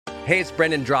Hey, it's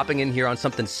Brendan dropping in here on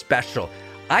something special.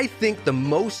 I think the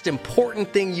most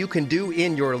important thing you can do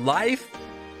in your life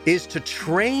is to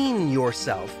train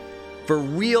yourself for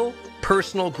real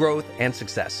personal growth and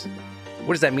success.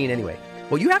 What does that mean anyway?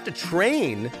 Well, you have to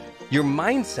train your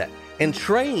mindset and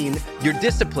train your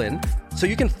discipline so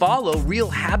you can follow real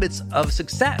habits of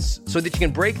success, so that you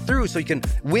can break through, so you can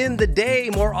win the day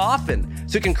more often,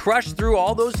 so you can crush through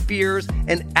all those fears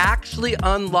and actually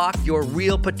unlock your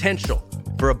real potential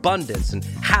for abundance and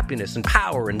happiness and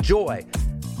power and joy.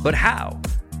 But how?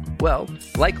 Well,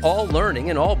 like all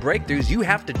learning and all breakthroughs, you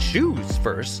have to choose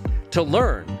first to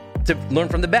learn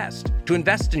from the best, to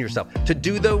invest in yourself, to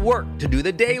do the work, to do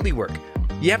the daily work.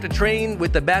 You have to train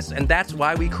with the best, and that's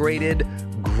why we created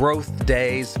Growth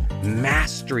Day's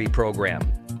Mastery Program.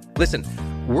 Listen,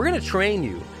 we're going to train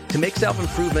you to make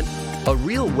self-improvement a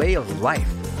real way of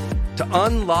life, to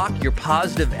unlock your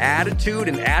positive attitude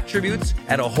and attributes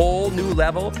at a whole new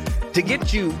level, to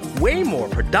get you way more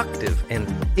productive and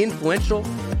influential,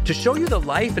 to show you the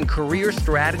life and career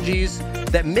strategies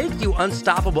that make you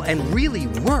unstoppable and really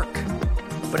work.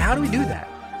 But how do we do that?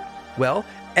 Well,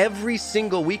 every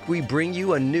single week we bring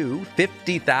you a new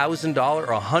 $50,000 or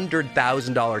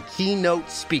 $100,000 keynote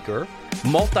speaker,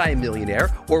 multimillionaire,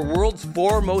 or world's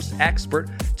foremost expert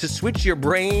to switch your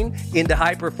brain into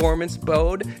high performance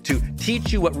mode, to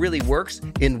teach you what really works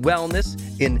in wellness,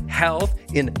 in health,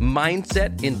 in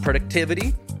mindset, in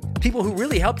productivity. People who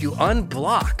really help you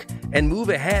unblock and move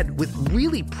ahead with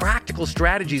really practical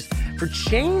strategies for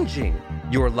changing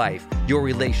your life, your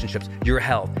relationships, your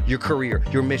health, your career,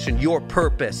 your mission, your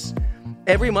purpose.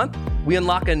 Every month, we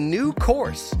unlock a new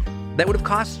course that would have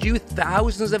cost you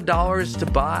thousands of dollars to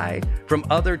buy from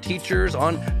other teachers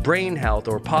on brain health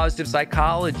or positive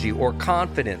psychology or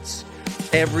confidence.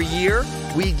 Every year,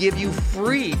 we give you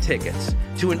free tickets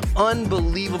to an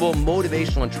unbelievable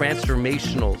motivational and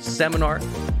transformational seminar.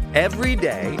 Every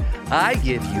day, I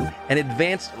give you an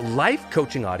advanced life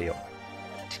coaching audio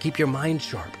to keep your mind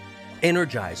sharp,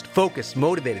 energized, focused,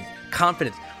 motivated,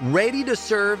 confident, ready to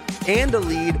serve and to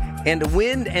lead and to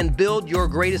win and build your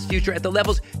greatest future at the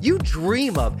levels you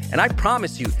dream of. And I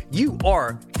promise you, you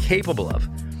are capable of.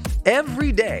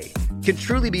 Every day can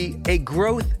truly be a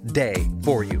growth day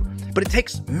for you. But it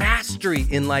takes mastery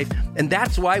in life, and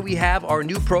that's why we have our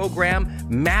new program,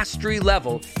 Mastery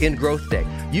Level in Growth Day.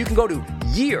 You can go to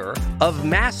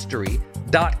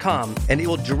yearofmastery.com, and it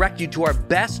will direct you to our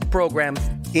best program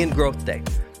in Growth Day.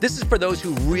 This is for those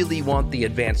who really want the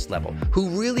advanced level, who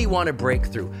really want to break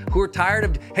through, who are tired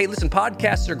of, hey, listen,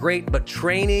 podcasts are great, but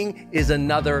training is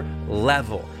another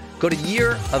level. Go to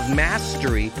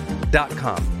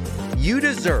yearofmastery.com. You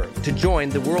deserve to join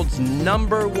the world's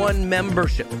 #1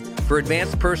 membership for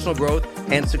advanced personal growth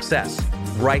and success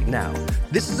right now.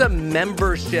 This is a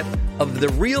membership of the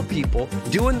real people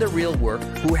doing the real work,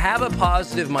 who have a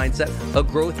positive mindset, a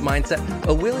growth mindset,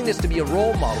 a willingness to be a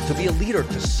role model, to be a leader,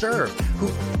 to serve, who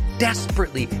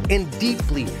desperately and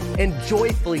deeply and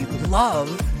joyfully love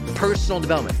personal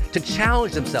development, to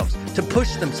challenge themselves, to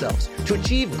push themselves, to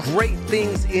achieve great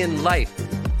things in life.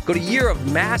 Go to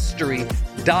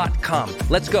yearofmastery.com.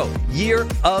 Let's go.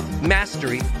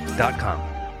 yearofmastery.com.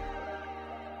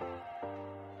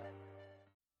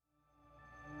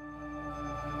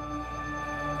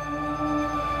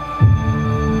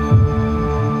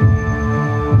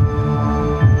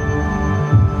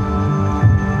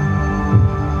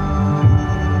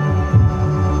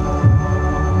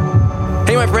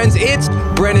 Hey, my friends, it's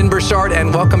Brendon Burchard,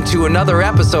 and welcome to another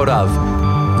episode of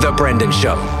The Brendan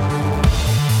Show.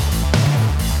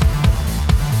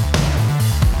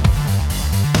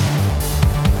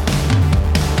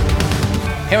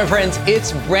 Hey, my friends,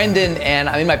 it's Brendan, and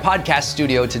I'm in my podcast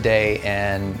studio today,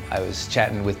 and I was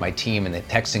chatting with my team and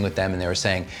texting with them, and they were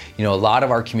saying, you know, a lot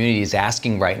of our community is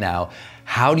asking right now,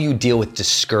 how do you deal with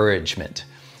discouragement?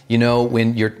 You know,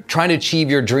 when you're trying to achieve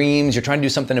your dreams, you're trying to do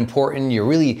something important, you're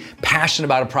really passionate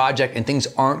about a project and things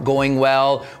aren't going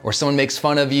well, or someone makes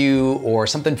fun of you, or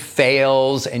something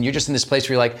fails, and you're just in this place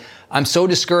where you're like, I'm so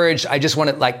discouraged, I just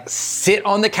want to like sit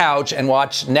on the couch and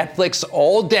watch Netflix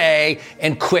all day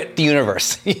and quit the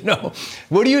universe. You know,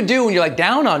 what do you do when you're like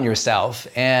down on yourself?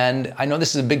 And I know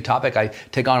this is a big topic. I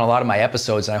take on a lot of my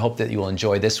episodes, and I hope that you will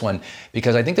enjoy this one,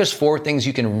 because I think there's 4 things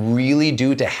you can really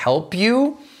do to help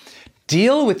you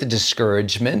deal with the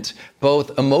discouragement,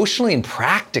 both emotionally and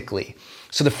practically.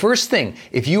 So the first thing,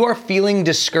 if you are feeling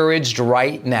discouraged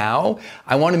right now,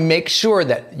 I want to make sure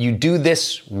that you do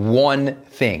this one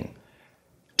thing.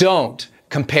 Don't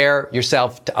compare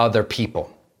yourself to other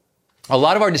people. A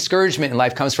lot of our discouragement in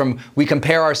life comes from we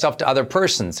compare ourselves to other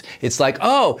persons. It's like,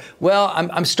 oh, well,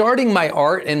 I'm starting my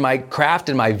art and my craft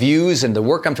and my views and the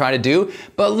work I'm trying to do,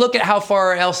 but look at how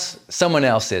far else someone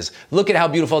else is. Look at how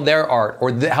beautiful their art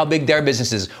or how big their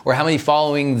business is or how many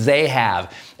following they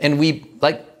have. And we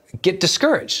get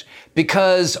discouraged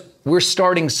because we're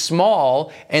starting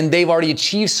small and they've already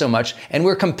achieved so much, and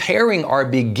we're comparing our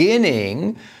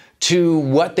beginning to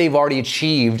what they've already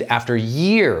achieved after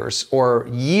years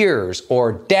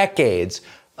or decades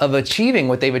of achieving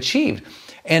what they've achieved.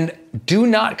 And do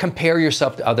not compare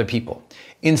yourself to other people.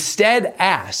 Instead,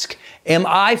 ask, am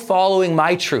I following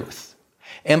my truth?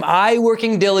 Am I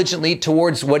working diligently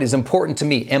towards what is important to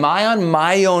me? Am I on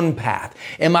my own path?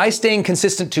 Am I staying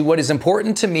consistent to what is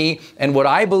important to me and what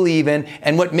I believe in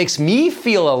and what makes me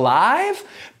feel alive?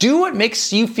 Do what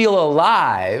makes you feel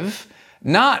alive,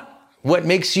 not what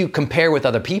makes you compare with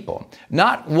other people,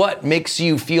 not what makes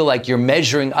you feel like you're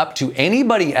measuring up to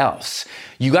anybody else.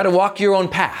 You got to walk your own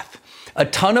path. A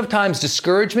ton of times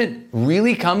discouragement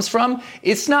really comes from,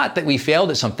 it's not that we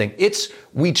failed at something, it's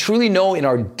we truly know in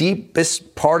our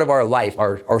deepest part of our life,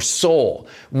 our soul,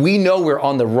 we know we're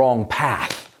on the wrong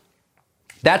path.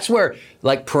 That's where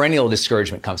perennial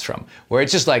discouragement comes from, where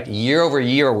it's just year over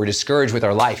year, we're discouraged with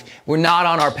our life. We're not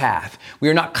on our path. We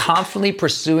are not confidently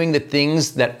pursuing the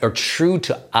things that are true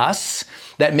to us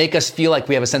that make us feel like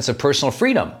we have a sense of personal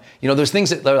freedom. Those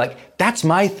things that are that's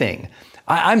my thing.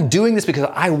 I'm doing this because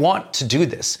I want to do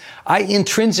this. I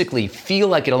intrinsically feel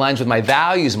like it aligns with my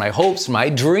values, my hopes, my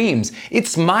dreams.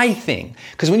 It's my thing.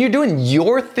 Because when you're doing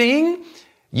your thing,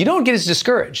 you don't get as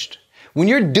discouraged. When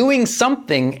you're doing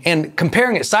something and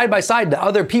comparing it side by side to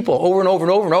other people over and over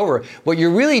and over and over, what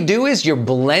you really do is you're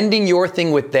blending your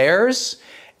thing with theirs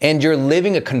and you're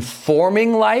living a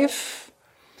conforming life,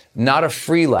 not a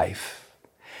free life.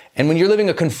 And when you're living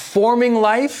a conforming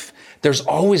life, there's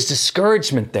always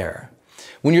discouragement there.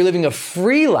 When you're living a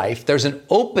free life, there's an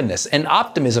openness and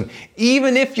optimism.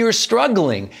 Even if you're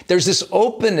struggling, there's this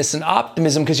openness and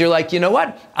optimism because you're like, you know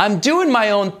what? I'm doing my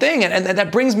own thing and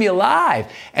that brings me alive.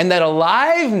 And that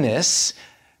aliveness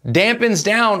dampens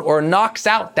down or knocks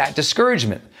out that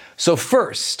discouragement. So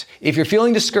first, if you're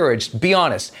feeling discouraged, be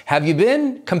honest. Have you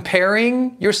been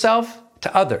comparing yourself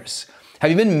to others? Have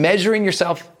you been measuring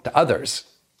yourself to others?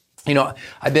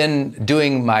 I've been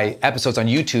doing my episodes on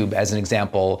YouTube as an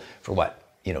example for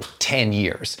 10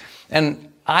 years.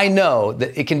 And I know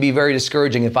that it can be very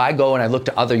discouraging if I go and I look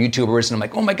to other YouTubers and I'm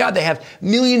like, oh my God, they have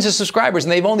millions of subscribers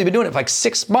and they've only been doing it for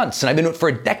 6 months and I've been doing it for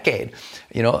a decade.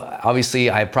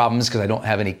 Obviously I have problems because I don't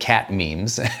have any cat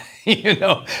memes.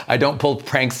 I don't pull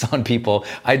pranks on people.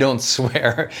 I don't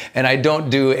swear and I don't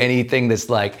do anything that's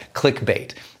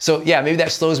clickbait. So yeah, maybe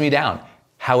that slows me down.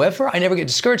 However, I never get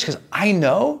discouraged because I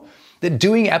know that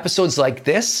doing episodes like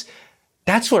this,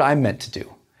 that's what I'm meant to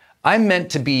do. I'm meant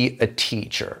to be a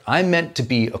teacher. I'm meant to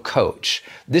be a coach.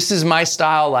 This is my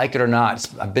style, like it or not.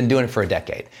 I've been doing it for a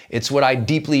decade. It's what I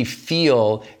deeply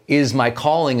feel is my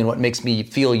calling and what makes me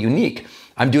feel unique.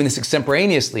 I'm doing this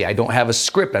extemporaneously. I don't have a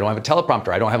script. I don't have a teleprompter.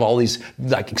 I don't have all these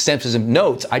extensive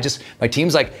notes. My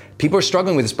team's people are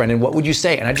struggling with this, Brendon. What would you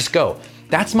say? And I just go.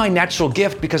 That's my natural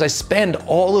gift because I spend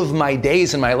all of my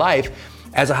days in my life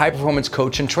as a high-performance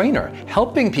coach and trainer,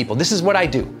 helping people. This is what I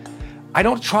do. I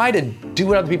don't try to do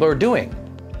what other people are doing.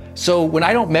 So when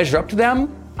I don't measure up to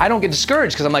them, I don't get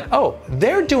discouraged because I'm like, oh,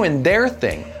 they're doing their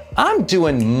thing. I'm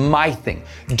doing my thing.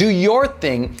 Do your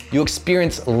thing, you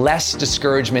experience less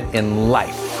discouragement in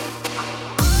life.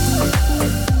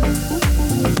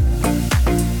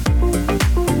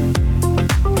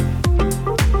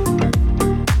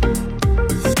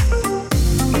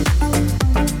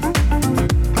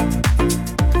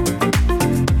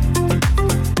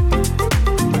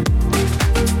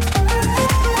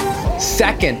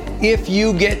 Second, if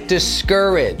you get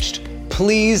discouraged,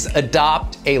 please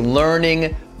adopt a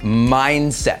learning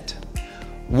mindset.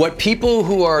 What people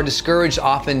who are discouraged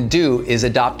often do is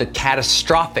adopt a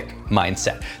catastrophic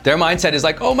mindset. Their mindset is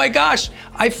oh my gosh,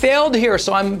 I failed here,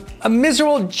 so I'm a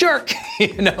miserable jerk,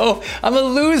 I'm a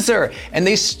loser. And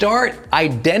they start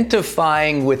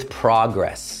identifying with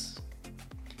progress.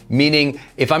 Meaning,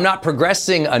 if I'm not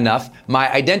progressing enough,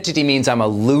 my identity means I'm a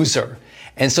loser.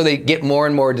 And so they get more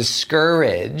and more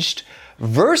discouraged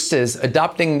versus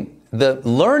adopting the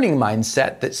learning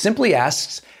mindset that simply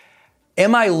asks,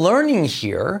 am I learning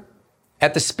here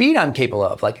at the speed I'm capable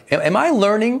of? Am I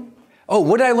learning? Oh,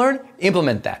 what did I learn?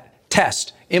 Implement that.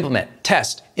 Test, implement,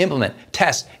 test, implement,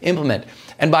 test, implement.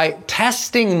 And by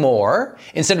testing more,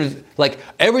 instead of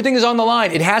everything is on the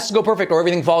line, it has to go perfect or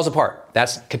everything falls apart.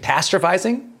 That's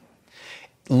catastrophizing.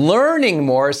 Learning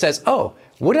more says, oh,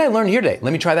 what did I learn here today?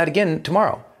 Let me try that again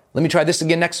tomorrow. Let me try this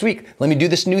again next week. Let me do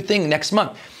this new thing next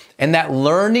month. And that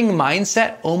learning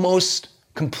mindset almost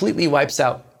completely wipes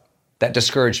out that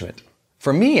discouragement.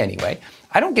 For me anyway,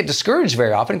 I don't get discouraged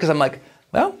very often because I'm like,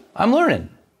 well, I'm learning.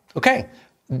 Okay,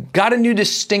 got a new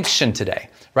distinction today,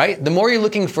 right? The more you're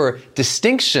looking for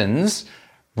distinctions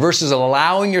versus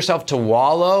allowing yourself to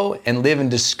wallow and live in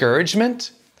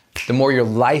discouragement, the more your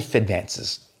life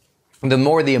advances. The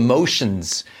more the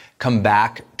emotions come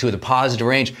back to the positive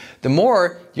range, the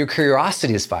more your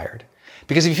curiosity is fired.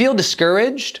 Because if you feel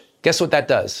discouraged, guess what that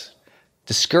does?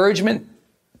 Discouragement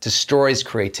destroys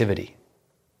creativity.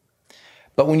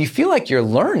 But when you feel like you're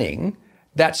learning,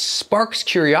 that sparks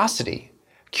curiosity.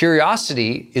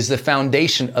 Curiosity is the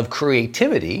foundation of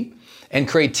creativity, and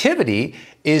creativity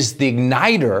is the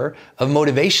igniter of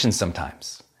motivation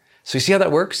sometimes. So you see how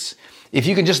that works? If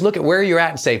you can just look at where you're at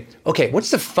and say, okay,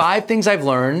 what's the 5 things I've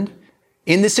learned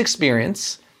in this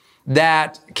experience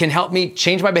that can help me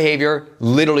change my behavior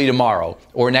literally tomorrow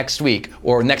or next week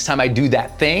or next time I do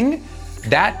that thing?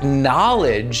 That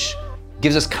knowledge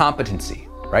gives us competency,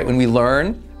 right? When we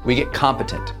learn, we get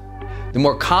competent. The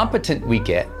more competent we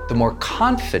get, the more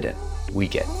confident we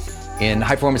get. In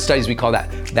high performance studies, we call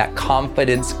that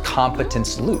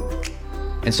confidence-competence loop.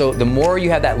 And so the more you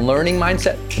have that learning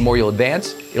mindset, the more you'll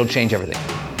advance, it'll change everything.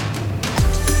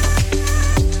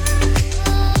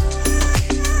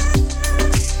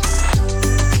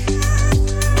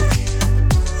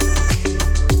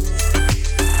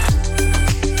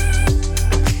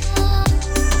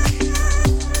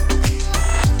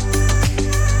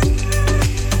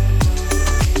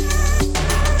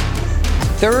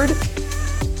 Third,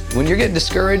 when you're getting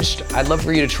discouraged, I'd love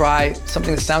for you to try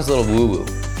something that sounds a little woo-woo,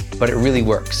 but it really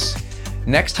works.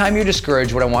 Next time you're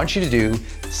discouraged, what I want you to do,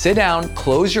 sit down,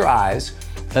 close your eyes,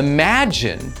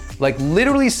 imagine like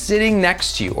literally sitting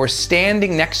next to you or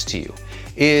standing next to you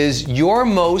is your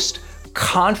most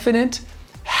confident,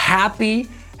 happy,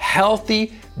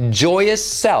 healthy, joyous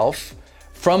self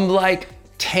from like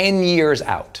 10 years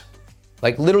out.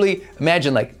 Like literally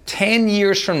imagine like 10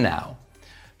 years from now,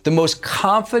 the most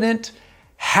confident,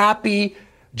 happy,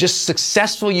 just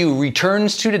successful you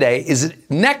returns to today is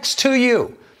next to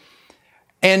you.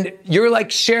 And you're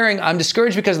like sharing, I'm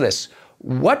discouraged because of this.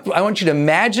 What I want you to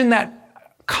imagine that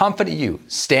confident you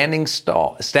standing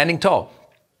tall,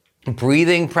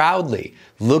 breathing proudly,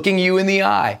 looking you in the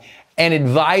eye and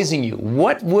advising you.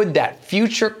 What would that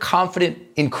future confident,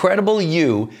 incredible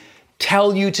you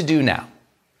tell you to do now?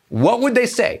 What would they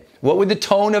say? What would the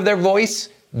tone of their voice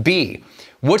be?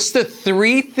 What's the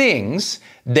 3 things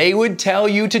they would tell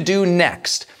you to do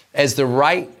next as the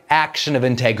right action of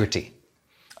integrity?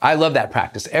 I love that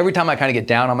practice. Every time I kind of get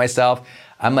down on myself,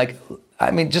 I'm like,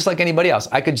 just like anybody else,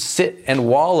 I could sit and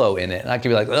wallow in it. And I could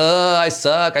be like, I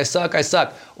suck.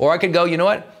 Or I could go, you know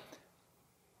what?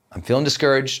 I'm feeling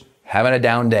discouraged, having a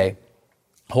down day.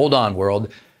 Hold on,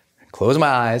 world. Close my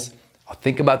eyes. I'll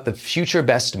think about the future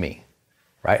best me.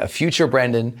 Right? A future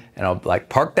Brendan, and I'll like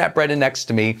park that Brendan next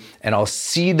to me, and I'll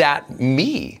see that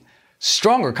me,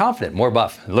 stronger, confident, more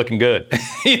buff, looking good,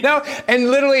 and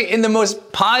literally in the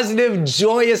most positive,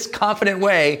 joyous, confident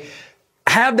way,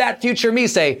 have that future me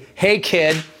say, hey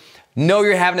kid, know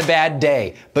you're having a bad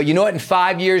day, but you know what? In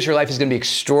 5 years, your life is gonna be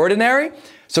extraordinary.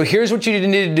 So here's what you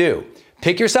need to do.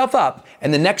 Pick yourself up,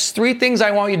 and the next 3 things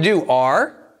I want you to do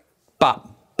are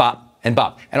bop, bop, and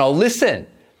bop. And I'll listen.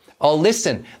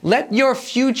 Let your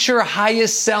future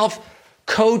highest self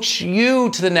coach you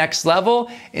to the next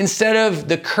level instead of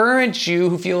the current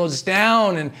you who feels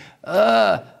down and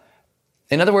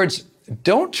In other words,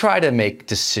 don't try to make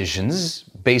decisions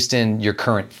based in your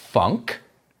current funk.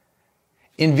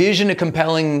 Envision a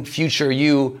compelling future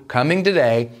you coming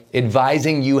today,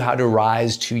 advising you how to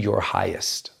rise to your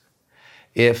highest.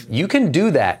 If you can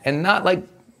do that and not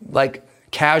like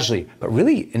casually, but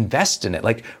really invest in it,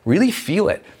 like really feel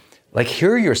it. Like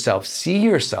hear yourself, see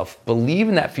yourself, believe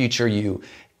in that future you,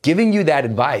 giving you that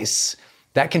advice,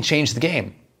 that can change the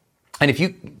game. And if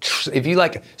you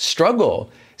like struggle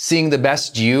seeing the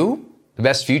best you, the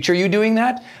best future you doing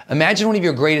that, imagine one of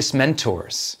your greatest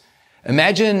mentors.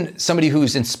 Imagine somebody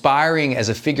who's inspiring as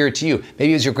a figure to you.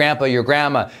 Maybe it's your grandpa, your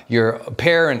grandma, your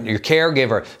parent, your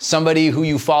caregiver, somebody who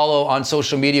you follow on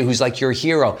social media who's like your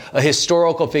hero, a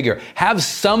historical figure. Have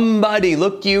somebody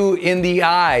look you in the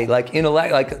eye, like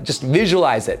just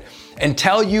visualize it and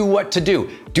tell you what to do.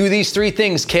 Do these 3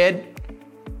 things, kid,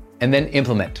 and then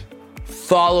implement.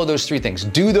 Follow those 3 things.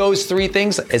 Do those 3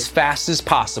 things as fast as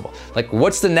possible. Like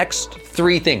what's the next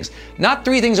 3 things? Not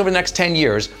 3 things over the next 10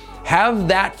 years. Have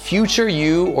that future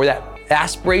you or that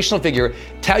aspirational figure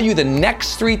tell you the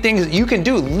next 3 things that you can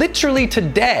do literally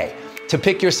today to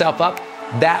pick yourself up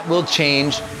that will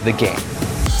change the game.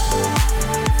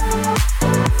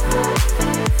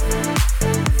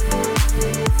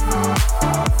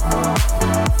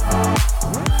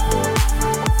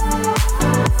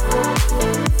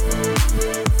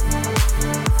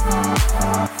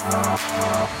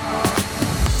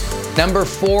 Number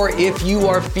 4, if you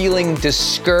are feeling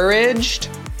discouraged,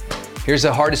 here's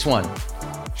the hardest one.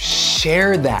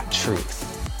 Share that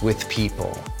truth with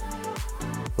people.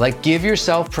 Like, give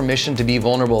yourself permission to be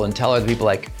vulnerable and tell other people,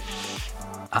 like,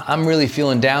 I'm really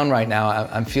feeling down right now.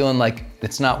 I'm feeling like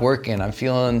it's not working. I'm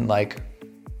feeling like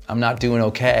I'm not doing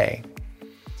okay.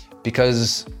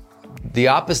 Because the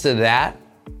opposite of that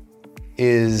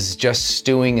is just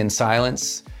stewing in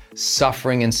silence,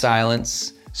 suffering in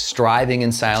silence, striving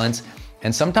in silence.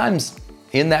 And sometimes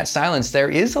in that silence, there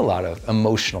is a lot of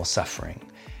emotional suffering.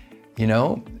 You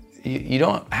know, you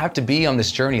don't have to be on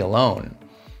this journey alone.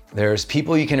 There's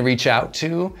people you can reach out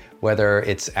to, whether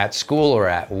it's at school or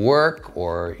at work,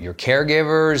 or your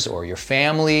caregivers or your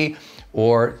family,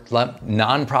 or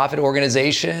nonprofit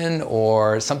organization,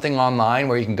 or something online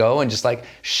where you can go and just like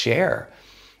share.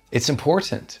 It's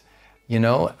important. You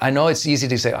know, I know it's easy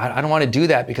to say, I don't want to do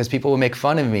that because people will make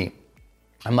fun of me.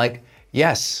 I'm like,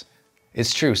 yes,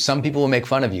 it's true. Some people will make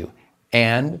fun of you.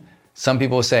 And some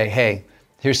people will say, hey,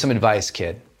 here's some advice,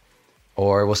 kid.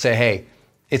 Or we'll say, hey,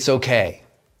 it's okay.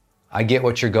 I get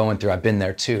what you're going through. I've been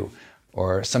there too.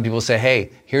 Or some people say,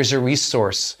 hey, here's a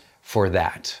resource for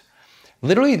that.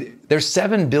 Literally, there's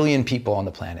 7 billion people on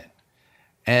the planet.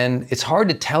 And it's hard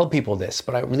to tell people this,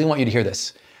 but I really want you to hear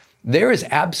this. There is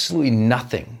absolutely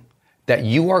nothing that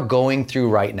you are going through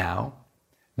right now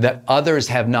that others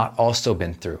have not also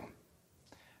been through.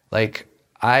 Like,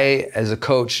 I, as a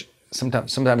coach,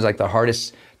 sometimes like the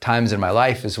hardest times in my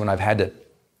life is when I've had to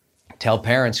tell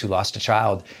parents who lost a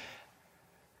child,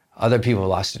 other people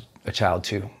lost a child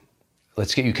too.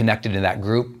 Let's get you connected in that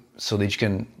group so that you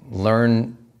can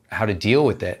learn how to deal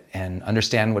with it and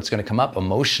understand what's going to come up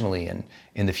emotionally and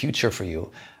in the future for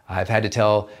you. I've had to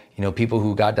tell, people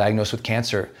who got diagnosed with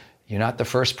cancer, you're not the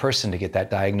first person to get that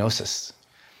diagnosis.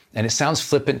 And it sounds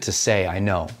flippant to say, I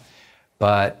know,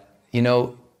 but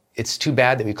it's too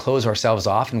bad that we close ourselves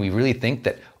off and we really think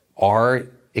that our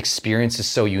experience is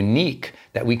so unique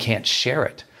that we can't share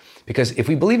it. Because if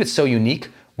we believe it's so unique,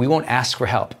 we won't ask for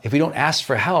help. If we don't ask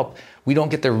for help, we don't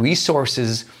get the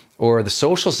resources or the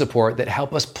social support that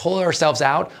help us pull ourselves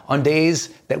out on days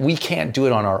that we can't do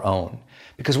it on our own.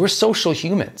 Because we're social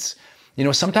humans.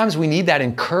 Sometimes we need that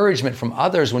encouragement from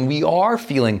others when we are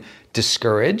feeling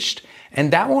discouraged,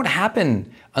 and that won't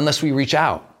happen unless we reach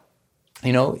out.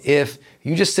 If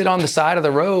you just sit on the side of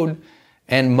the road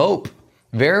and mope,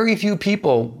 very few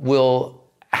people will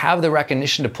have the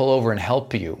recognition to pull over and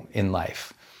help you in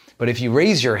life. But if you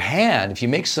raise your hand, if you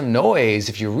make some noise,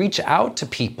 if you reach out to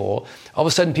people, all of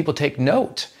a sudden people take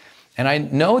note. And I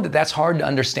know that that's hard to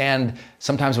understand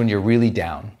sometimes when you're really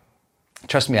down.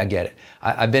 Trust me, I get it.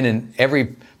 I've been in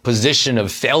every position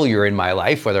of failure in my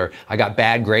life, whether I got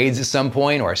bad grades at some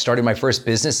point, or I started my first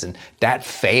business and that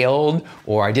failed,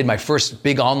 or I did my first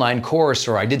big online course,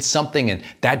 or I did something and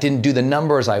that didn't do the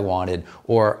numbers I wanted,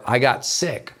 or I got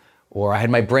sick, or I had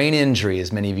my brain injury,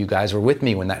 as many of you guys were with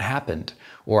me when that happened,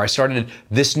 or I started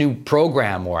this new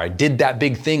program, or I did that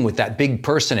big thing with that big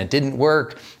person, it didn't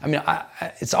work.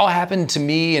 It's all happened to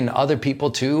me and other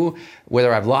people too,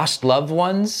 whether I've lost loved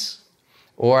ones,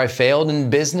 or I failed in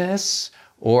business,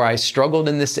 or I struggled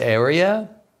in this area.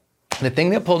 The thing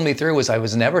that pulled me through was I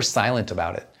was never silent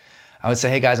about it. I would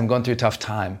say, hey guys, I'm going through a tough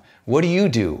time. What do you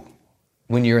do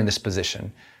when you're in this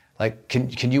position? Like,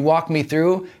 can you walk me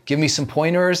through? Give me some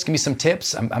pointers, give me some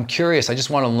tips. I'm curious, I just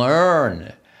want to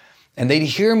learn. And they'd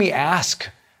hear me ask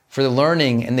for the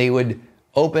learning and they would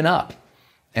open up.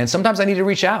 And sometimes I needed to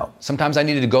reach out. Sometimes I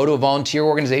needed to go to a volunteer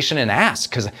organization and ask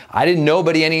because I didn't know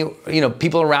any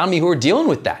people around me who were dealing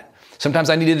with that. Sometimes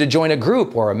I needed to join a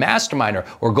group or a mastermind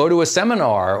or go to a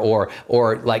seminar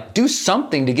or like do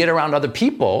something to get around other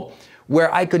people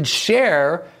where I could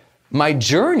share my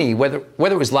journey, whether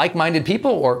it was like-minded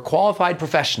people or qualified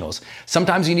professionals.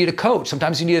 Sometimes you need a coach,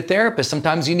 sometimes you need a therapist,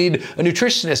 sometimes you need a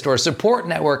nutritionist or a support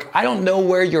network. I don't know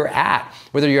where you're at,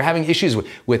 whether you're having issues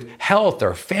with health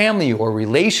or family or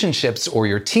relationships or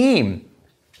your team,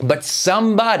 but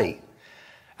somebody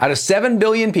out of 7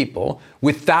 billion people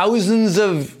with thousands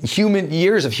of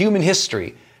years of human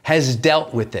history has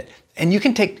dealt with it. And you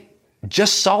can take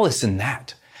just solace in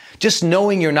that. Just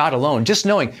knowing you're not alone, just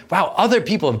knowing, wow, other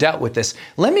people have dealt with this.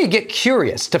 Let me get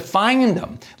curious to find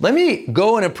them. Let me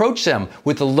go and approach them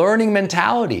with a learning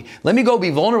mentality. Let me go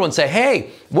be vulnerable and say, hey,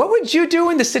 what would you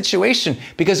do in this situation?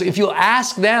 Because if you'll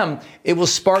ask them, it will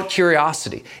spark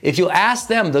curiosity. If you'll ask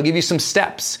them, they'll give you some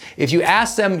steps. If you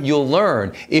ask them, you'll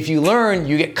learn. If you learn,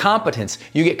 you get competence.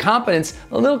 You get competence,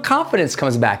 a little confidence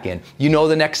comes back in. You know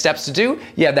the next steps to do.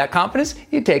 You have that confidence,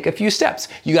 you take a few steps.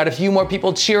 You got a few more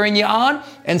people cheering you on,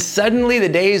 and suddenly the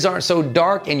days aren't so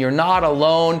dark and you're not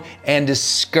alone and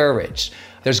discouraged.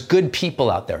 There's good people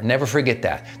out there. Never forget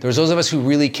that. There's those of us who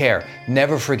really care.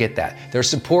 Never forget that. There's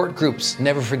support groups.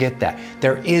 Never forget that.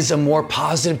 There is a more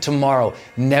positive tomorrow.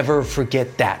 Never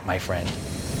forget that, my friend.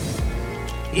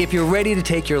 If you're ready to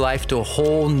take your life to a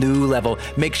whole new level,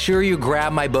 make sure you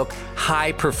grab my book,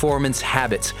 High Performance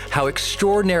Habits, How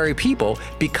Extraordinary People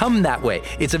Become That Way.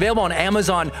 It's available on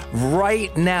Amazon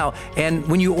right now. And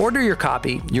when you order your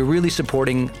copy, you're really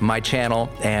supporting my channel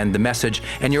and the message.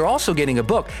 And you're also getting a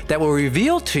book that will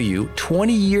reveal to you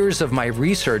 20 years of my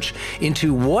research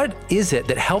into what is it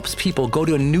that helps people go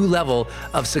to a new level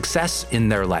of success in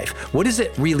their life. What does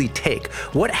it really take?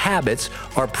 What habits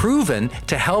are proven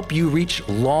to help you reach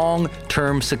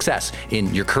long-term success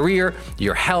in your career,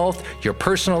 your health, your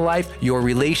personal life, your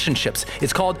relationships?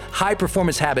 It's called High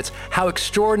Performance Habits, How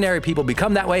Extraordinary People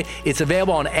Become That Way. It's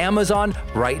available on Amazon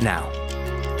right now.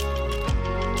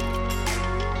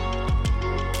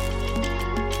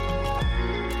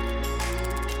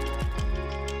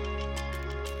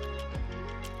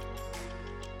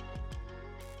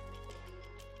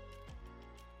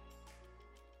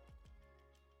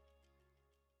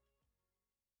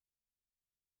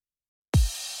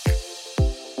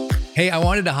 Hey, I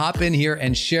wanted to hop in here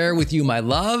and share with you my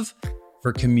love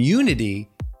for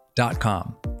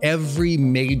Community.com. Every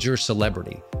major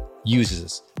celebrity uses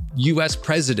this. US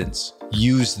presidents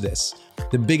use this.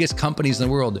 The biggest companies in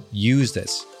the world use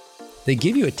this. They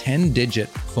give you a 10-digit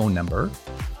phone number,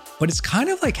 but it's kind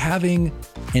of like having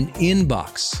an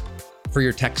inbox for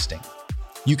your texting.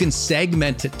 You can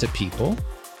segment it to people,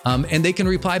 and they can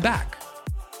reply back.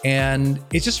 And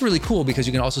it's just really cool because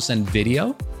you can also send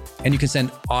video, and you can send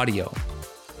audio.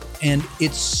 And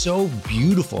it's so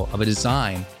beautiful of a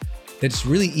design that it's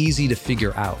really easy to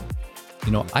figure out.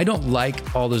 You know, I don't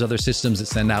like all those other systems that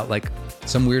send out like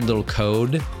some weird little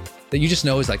code that you just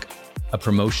know is like a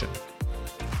promotion.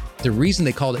 The reason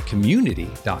they called it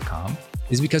Community.com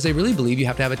is because they really believe you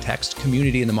have to have a text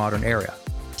community in the modern era.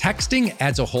 Texting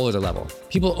adds a whole other level.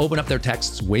 People open up their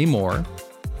texts way more.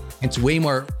 It's way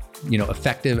more,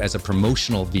 effective as a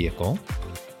promotional vehicle.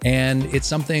 And it's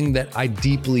something that I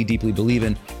deeply, deeply believe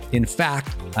in. In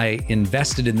fact, I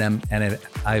invested in them and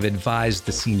I've advised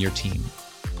the senior team.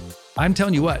 I'm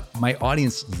telling you what, my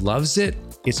audience loves it.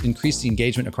 It's increased the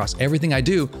engagement across everything I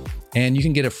do. And you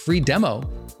can get a free demo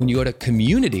when you go to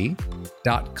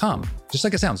Community.com. Just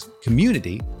like it sounds,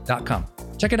 Community.com.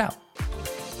 Check it out.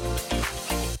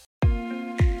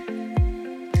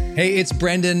 Hey, it's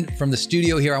Brendan from the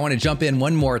studio here. I want to jump in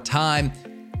one more time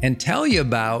and tell you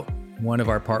about one of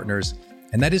our partners,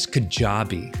 and that is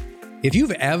Kajabi. If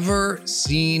you've ever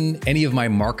seen any of my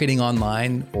marketing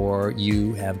online, or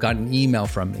you have gotten an email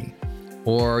from me,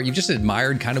 or you've just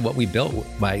admired kind of what we built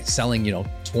by selling,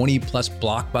 20 plus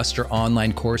blockbuster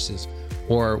online courses,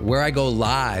 or where I go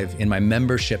live in my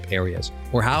membership areas,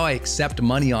 or how I accept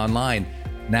money online,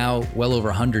 now well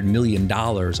over $100 million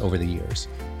over the years.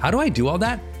 How do I do all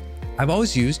that? I've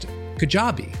always used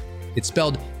Kajabi. It's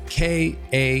spelled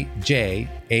Kajabi.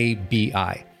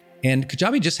 And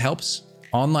Kajabi just helps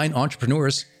online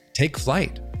entrepreneurs take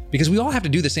flight, because we all have to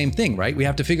do the same thing, right? We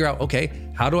have to figure out, okay,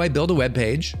 how do I build a web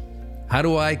page? How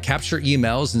do I capture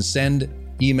emails and send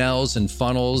emails and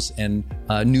funnels and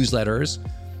newsletters?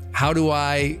 How do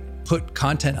I put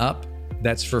content up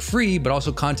that's for free, but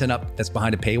also content up that's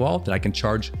behind a paywall that I can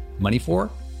charge money for?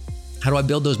 How do I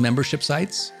build those membership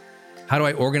sites? How do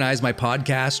I organize my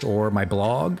podcast or my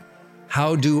blog?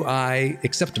 How do I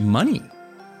accept money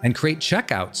and create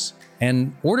checkouts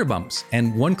and order bumps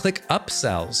and one-click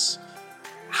upsells?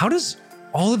 How does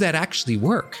all of that actually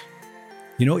work?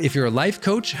 If you're a life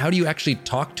coach, how do you actually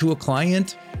talk to a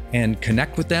client and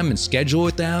connect with them and schedule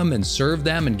with them and serve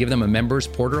them and give them a members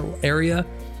portal area?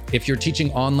 If you're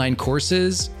teaching online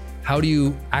courses, how do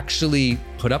you actually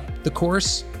put up the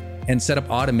course and set up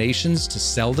automations to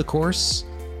sell the course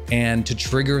and to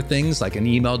trigger things like an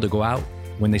email to go out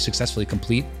when they successfully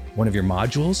complete one of your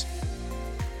modules?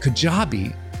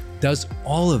 Kajabi does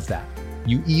all of that.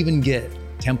 You even get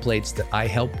templates that I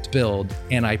helped build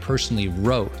and I personally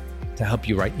wrote to help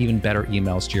you write even better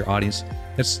emails to your audience.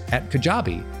 That's at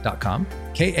kajabi.com,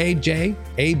 Kajabi.com.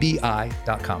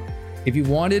 If you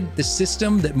wanted the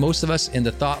system that most of us in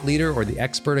the thought leader or the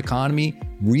expert economy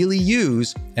really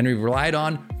use and we've relied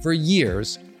on for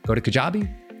years, go to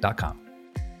Kajabi.com.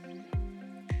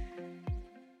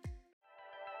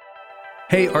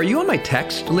 Hey, are you on my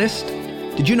text list?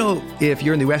 Did you know if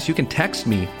you're in the US, you can text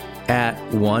me at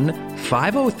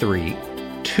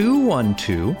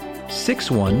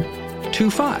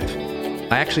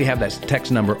 1-503-212-6125. I actually have that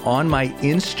text number on my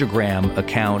Instagram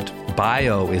account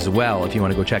bio as well, if you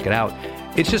want to go check it out.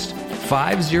 It's just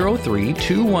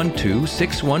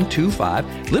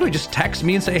 503-212-6125. Literally just text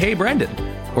me and say, hey, Brendan.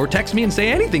 Or text me and say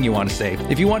anything you want to say.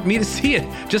 If you want me to see it,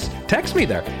 just text me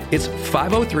there. It's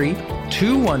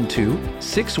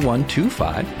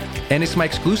 503-212-6125. And it's my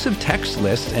exclusive text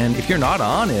list. And if you're not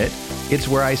on it, it's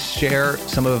where I share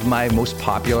some of my most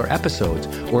popular episodes.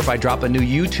 Or if I drop a new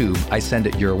YouTube, I send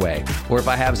it your way. Or if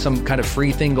I have some kind of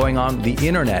free thing going on the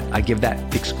internet, I give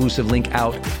that exclusive link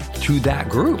out to that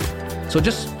group. So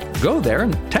just go there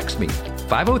and text me.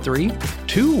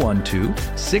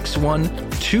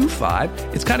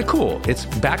 503-212-6125. It's kind of cool. It's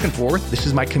back and forth. This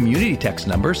is my community text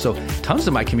number. So tons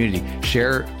of my community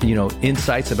share,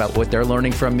 insights about what they're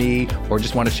learning from me or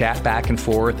just want to chat back and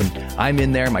forth. And I'm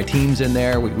in there. My team's in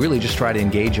there. We really just try to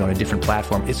engage you on a different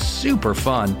platform. It's super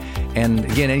fun. And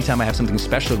again, anytime I have something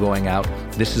special going out,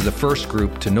 this is the first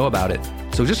group to know about it.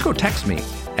 So just go text me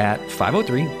at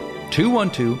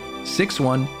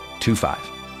 503-212-6125.